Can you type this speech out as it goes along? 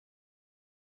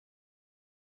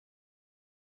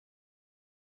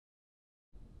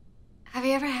Have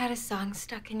you ever had a song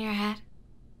stuck in your head?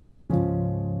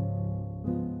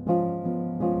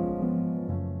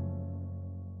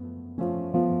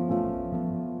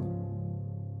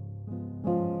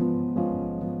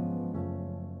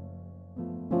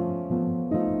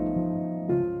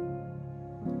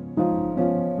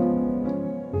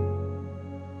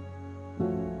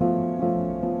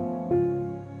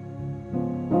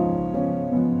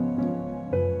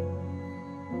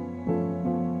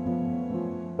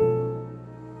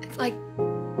 It's like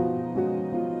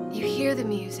you hear the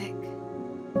music,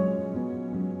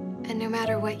 and no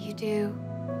matter what you do,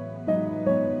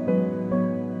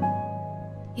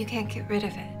 you can't get rid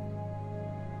of it.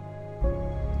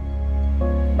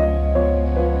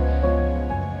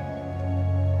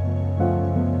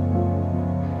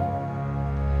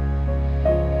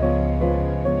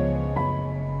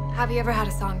 Have you ever had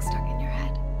a song stuck in your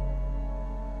head?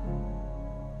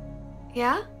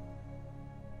 Yeah?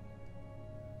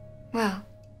 Well,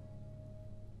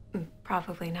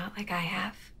 probably not like I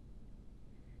have.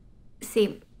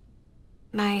 See,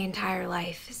 my entire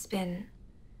life has been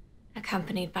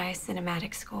accompanied by a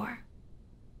cinematic score.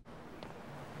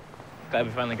 Glad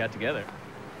we finally got together.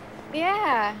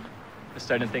 Yeah. I was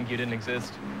starting to think you didn't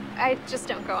exist. I just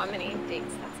don't go on many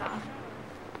dates, that's all.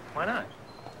 Why not?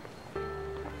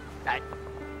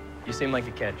 You seem like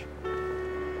a catch.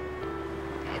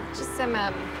 Just some,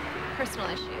 personal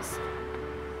issues.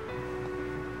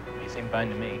 You seem fine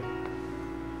to me.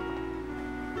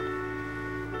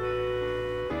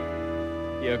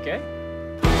 You okay?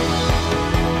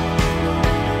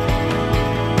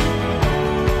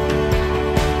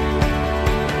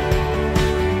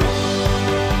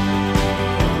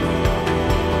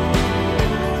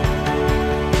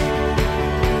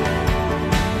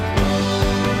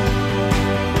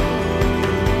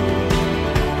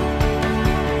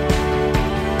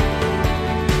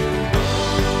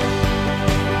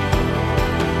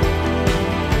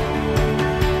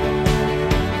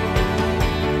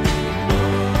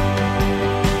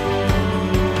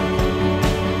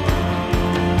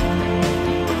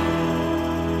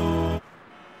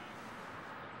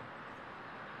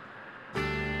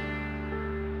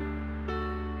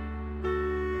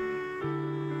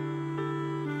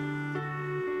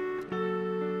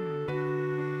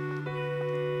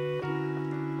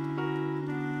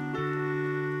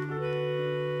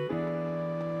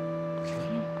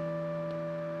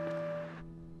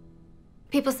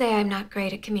 People say I'm not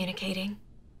great at communicating,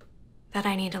 that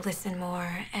I need to listen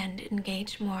more and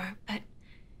engage more, but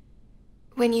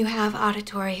when you have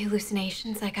auditory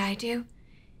hallucinations like I do,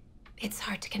 it's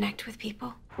hard to connect with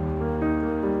people.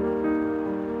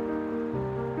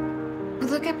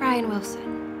 Look at Brian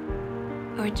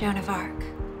Wilson or Joan of Arc.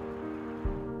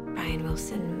 Brian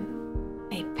Wilson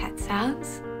made pet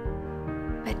sounds,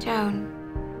 but Joan,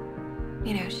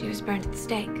 you know, she was burned at the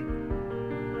stake.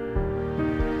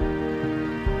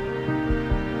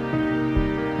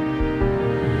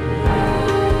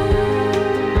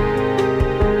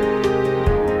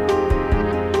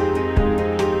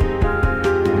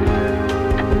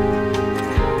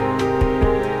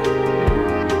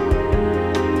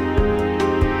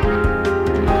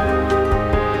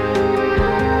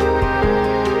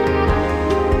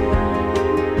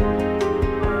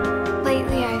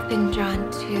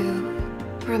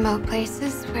 Remote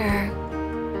places where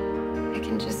I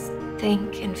can just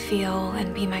think and feel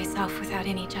and be myself without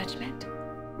any judgment.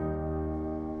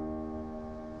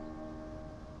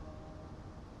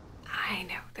 I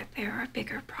know that there are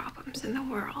bigger problems in the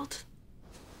world,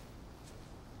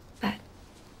 but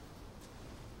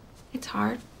it's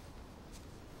hard.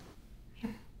 I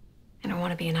don't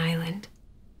want to be an island.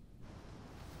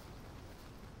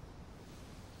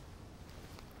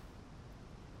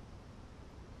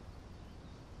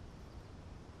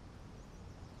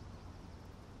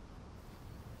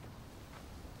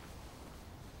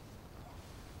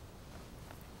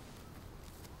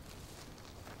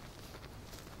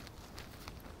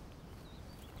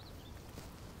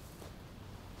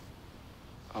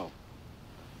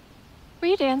 Were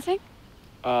you dancing?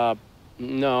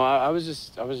 No, I was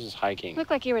just hiking. Looked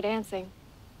like you were dancing.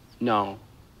 No,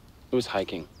 it was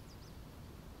hiking.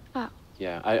 Oh.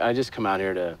 Yeah, I just come out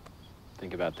here to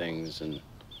think about things and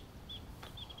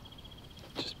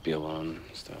just be alone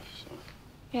and stuff, so.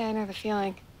 Yeah, I know the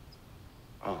feeling.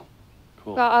 Oh,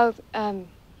 cool. Well,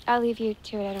 I'll leave you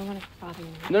to it. I don't want to bother you.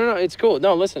 No, it's cool.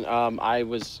 No, listen,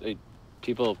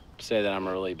 people say that I'm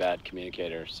a really bad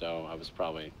communicator, so that was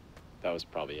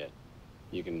probably it.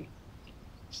 You can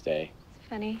stay. It's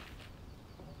funny.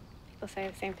 People say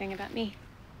the same thing about me.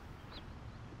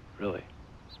 Really?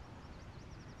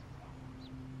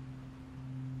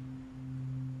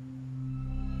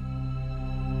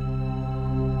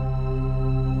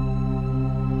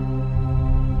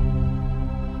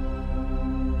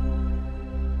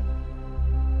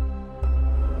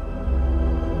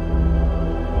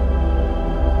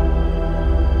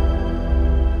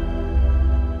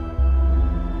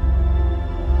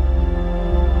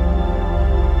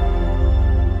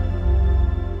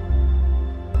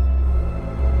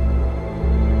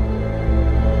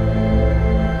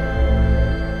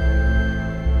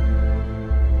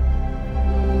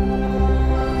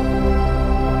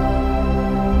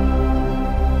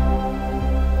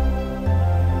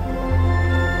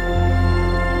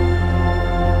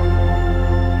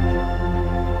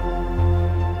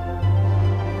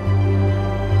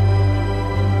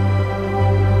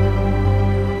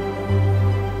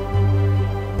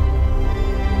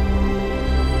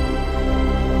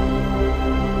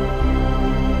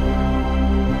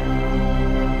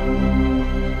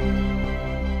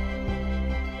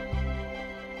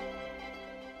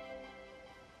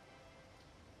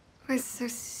 was so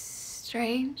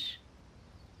strange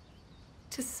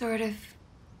to sort of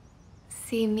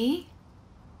see me.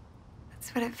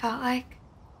 That's what it felt like.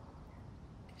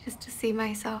 Just to see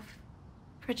myself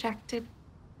projected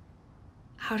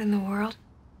out in the world.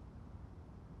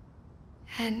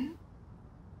 And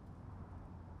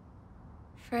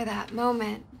for that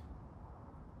moment,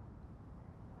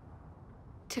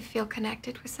 to feel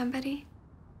connected with somebody.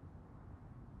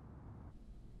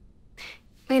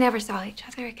 We never saw each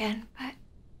other again, but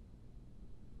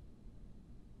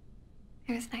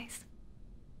it was nice.